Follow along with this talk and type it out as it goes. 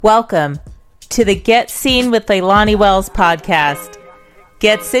Welcome to the Get Seen with Leilani Wells podcast.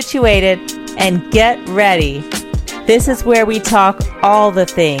 Get situated and get ready. This is where we talk all the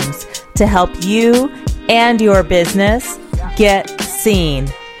things to help you and your business get seen.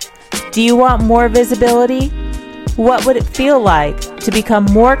 Do you want more visibility? What would it feel like to become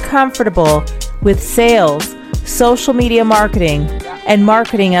more comfortable with sales, social media marketing, and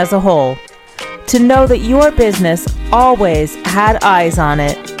marketing as a whole? To know that your business always had eyes on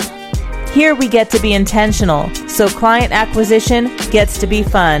it. Here we get to be intentional, so client acquisition gets to be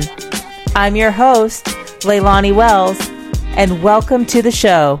fun. I'm your host, Leilani Wells, and welcome to the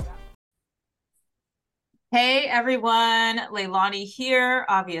show. Hey everyone, Leilani here,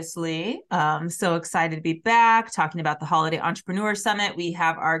 obviously. So excited to be back talking about the Holiday Entrepreneur Summit. We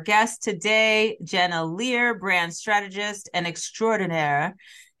have our guest today, Jenna Lear, brand strategist and extraordinaire.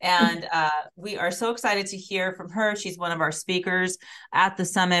 And we are so excited to hear from her. She's one of our speakers at the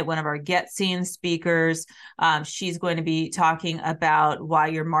summit, one of our Get Seen speakers. She's going to be talking about why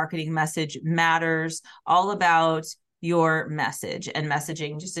your marketing message matters, all about your message and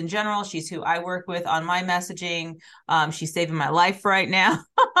messaging just in general. She's who I work with on my messaging. She's saving my life right now.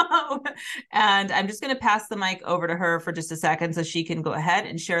 And I'm just going to pass the mic over to her for just a second so she can go ahead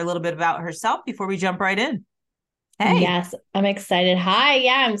and share a little bit about herself before we jump right in. Hey. Yes, I'm excited. Hi.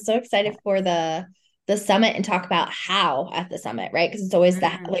 Yeah, I'm so excited for the summit and talk about how at the summit, right? Because it's always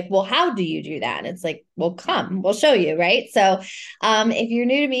that like, well, how do you do that? And it's like, well, come, we'll show you, right? So if you're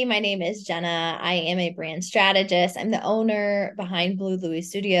new to me, my name is Jenna. I am a brand strategist. I'm the owner behind Blue Louie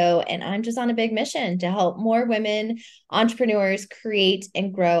Studio, and I'm just on a big mission to help more women entrepreneurs create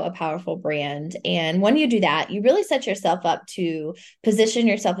and grow a powerful brand. And when you do that, you really set yourself up to position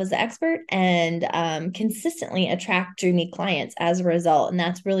yourself as the expert and consistently attract dreamy clients as a result. And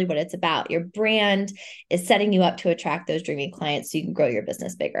that's really what it's about. Your brand is setting you up to attract those dreamy clients so you can grow your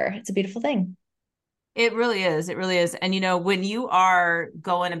business bigger. It's a beautiful thing. It really is. It really is. And, when you are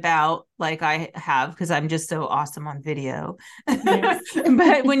going about like I have, because I'm just so awesome on video, yes.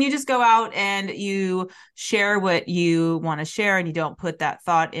 But when you just go out and you share what you want to share and you don't put that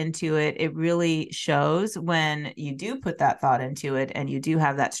thought into it, it really shows when you do put that thought into it and you do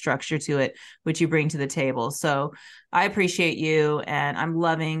have that structure to it, which you bring to the table. So I appreciate you, and I'm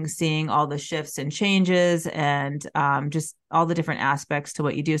loving seeing all the shifts and changes and just all the different aspects to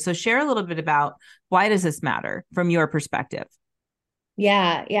what you do. So share a little bit about why does this matter from your perspective?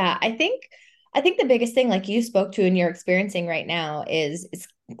 Yeah. I think the biggest thing, like you spoke to and you're experiencing right now, is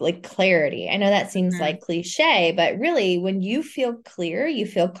like clarity. I know that seems like cliche, but really when you feel clear, you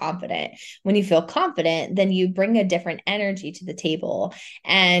feel confident. When you feel confident, then you bring a different energy to the table.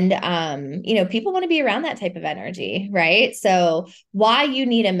 And people want to be around that type of energy, right? So why you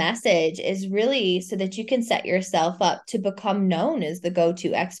need a message is really so that you can set yourself up to become known as the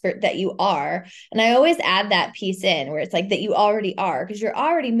go-to expert that you are. And I always add that piece in where it's like that you already are, because you're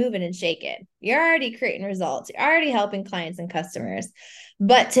already moving and shaking. You're already creating results. You're already helping clients and customers.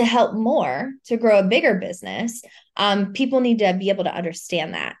 But to help more, to grow a bigger business, people need to be able to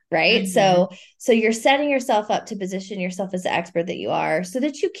understand that, right? So you're setting yourself up to position yourself as the expert that you are so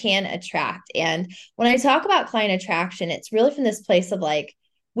that you can attract. And when I talk about client attraction, it's really from this place of like,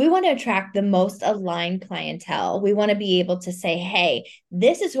 we want to attract the most aligned clientele. We want to be able to say, hey,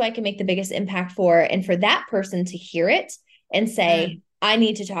 this is who I can make the biggest impact for. And for that person to hear it and say, I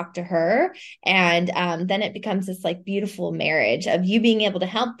need to talk to her. And then it becomes this like beautiful marriage of you being able to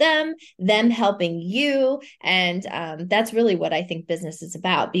help them helping you. And that's really what I think business is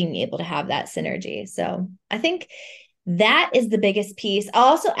about, being able to have that synergy. So I think that is the biggest piece. I'll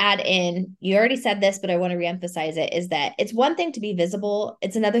also add in, you already said this, but I want to reemphasize it, is that it's one thing to be visible.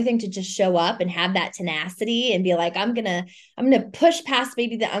 It's another thing to just show up and have that tenacity and be like, I'm going to push past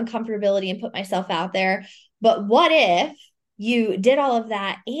maybe the uncomfortability and put myself out there. But what if you did all of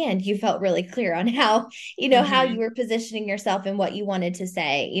that and you felt really clear on how you were positioning yourself and what you wanted to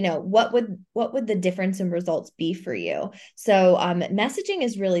say? What would the difference in results be for you? So messaging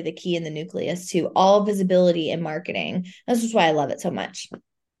is really the key in the nucleus to all visibility and marketing. That's just why I love it so much.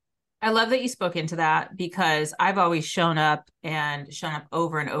 I love that you spoke into that, because I've always shown up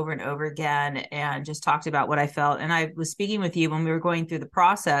over and over and over again and just talked about what I felt. And I was speaking with you when we were going through the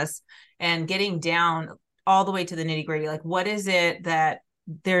process and getting down all the way to the nitty gritty. Like, what is it that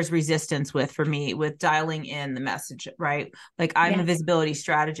there's resistance with for me with dialing in the message, right? Like, I'm a visibility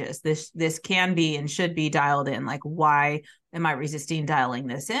strategist. This can be and should be dialed in. Like, why am I resisting dialing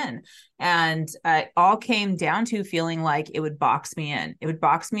this in? And it all came down to feeling like it would box me in. It would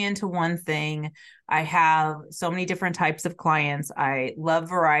box me into one thing. I have so many different types of clients. I love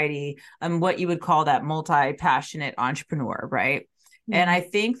variety. I'm what you would call that multi-passionate entrepreneur, right? And I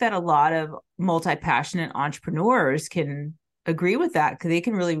think that a lot of multi-passionate entrepreneurs can agree with that, because they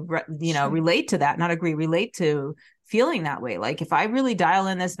can really, relate to that, relate to feeling that way. Like, if I really dial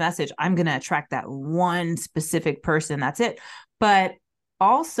in this message, I'm going to attract that one specific person. That's it. But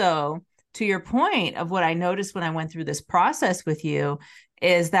also, to your point of what I noticed when I went through this process with you,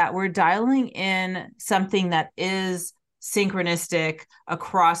 is that we're dialing in something that is synchronistic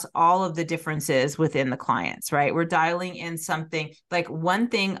across all of the differences within the clients, right? We're dialing in something like, one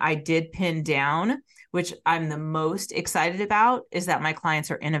thing I did pin down, which I'm the most excited about, is that my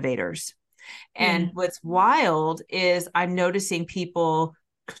clients are innovators. And what's wild is I'm noticing people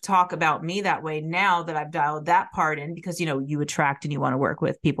talk about me that way now that I've dialed that part in, because, you attract and you want to work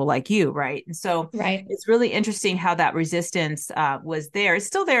with people like you. Right. And so it's really interesting how that resistance was there. It's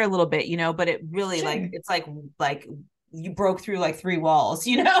still there a little bit, but it really it's like you broke through like 3 walls,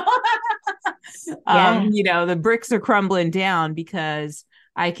 the bricks are crumbling down, because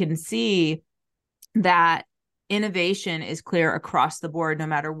I can see that innovation is clear across the board, no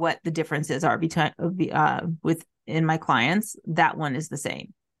matter what the differences are within my clients. That one is the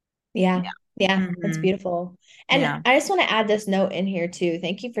same. Yeah. That's beautiful. And I just want to add this note in here too.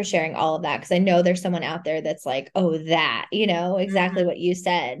 Thank you for sharing all of that, because I know there's someone out there that's like, oh, that, exactly what you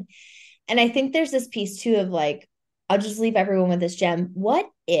said. And I think there's this piece too of like, I'll just leave everyone with this gem. What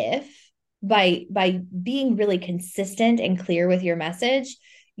if by being really consistent and clear with your message,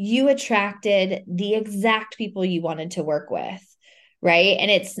 you attracted the exact people you wanted to work with, right?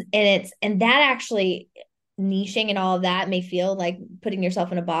 And that actually, niching and all of that may feel like putting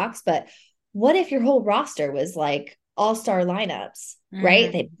yourself in a box, but what if your whole roster was like all-star lineups,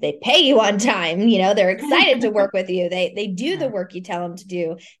 right? They pay you on time, they're excited to work with you. They do the work you tell them to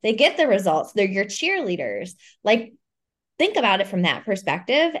do. They get the results. They're your cheerleaders. Like, think about it from that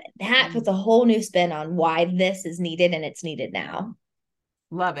perspective. That puts a whole new spin on why this is needed, and it's needed now.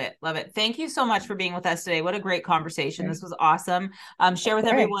 Love it. Love it. Thank you so much for being with us today. What a great conversation. This was awesome. Share with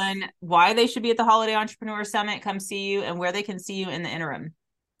everyone why they should be at the Holiday Entrepreneur Summit, come see you, and where they can see you in the interim.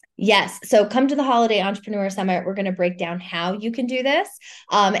 Yes. So come to the Holiday Entrepreneur Summit. We're going to break down how you can do this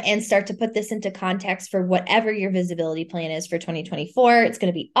and start to put this into context for whatever your visibility plan is for 2024. It's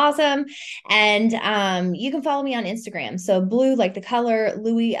going to be awesome. And you can follow me on Instagram. So Blue, like the color,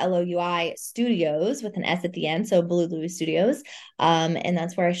 Louis, L-O-U-I Studios with an S at the end. So Blue Louis Studios. And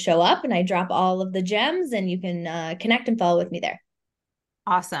that's where I show up and I drop all of the gems, and you can connect and follow with me there.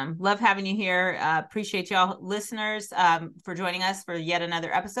 Awesome. Love having you here. Appreciate y'all listeners for joining us for yet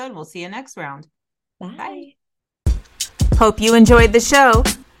another episode. We'll see you next round. Bye. Hope you enjoyed the show.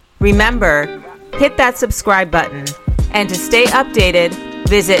 Remember, hit that subscribe button. And to stay updated,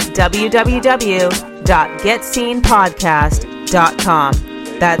 visit www.getseenpodcast.com.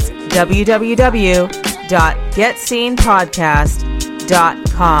 That's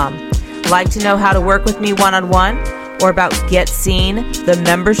www.getseenpodcast.com. Like to know how to work with me one-on-one, or about Get Seen, the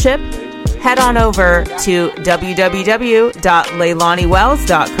membership? Head on over to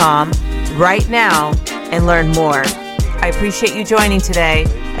www.leilaniwells.com right now and learn more. I appreciate you joining today,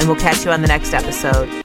 and we'll catch you on the next episode.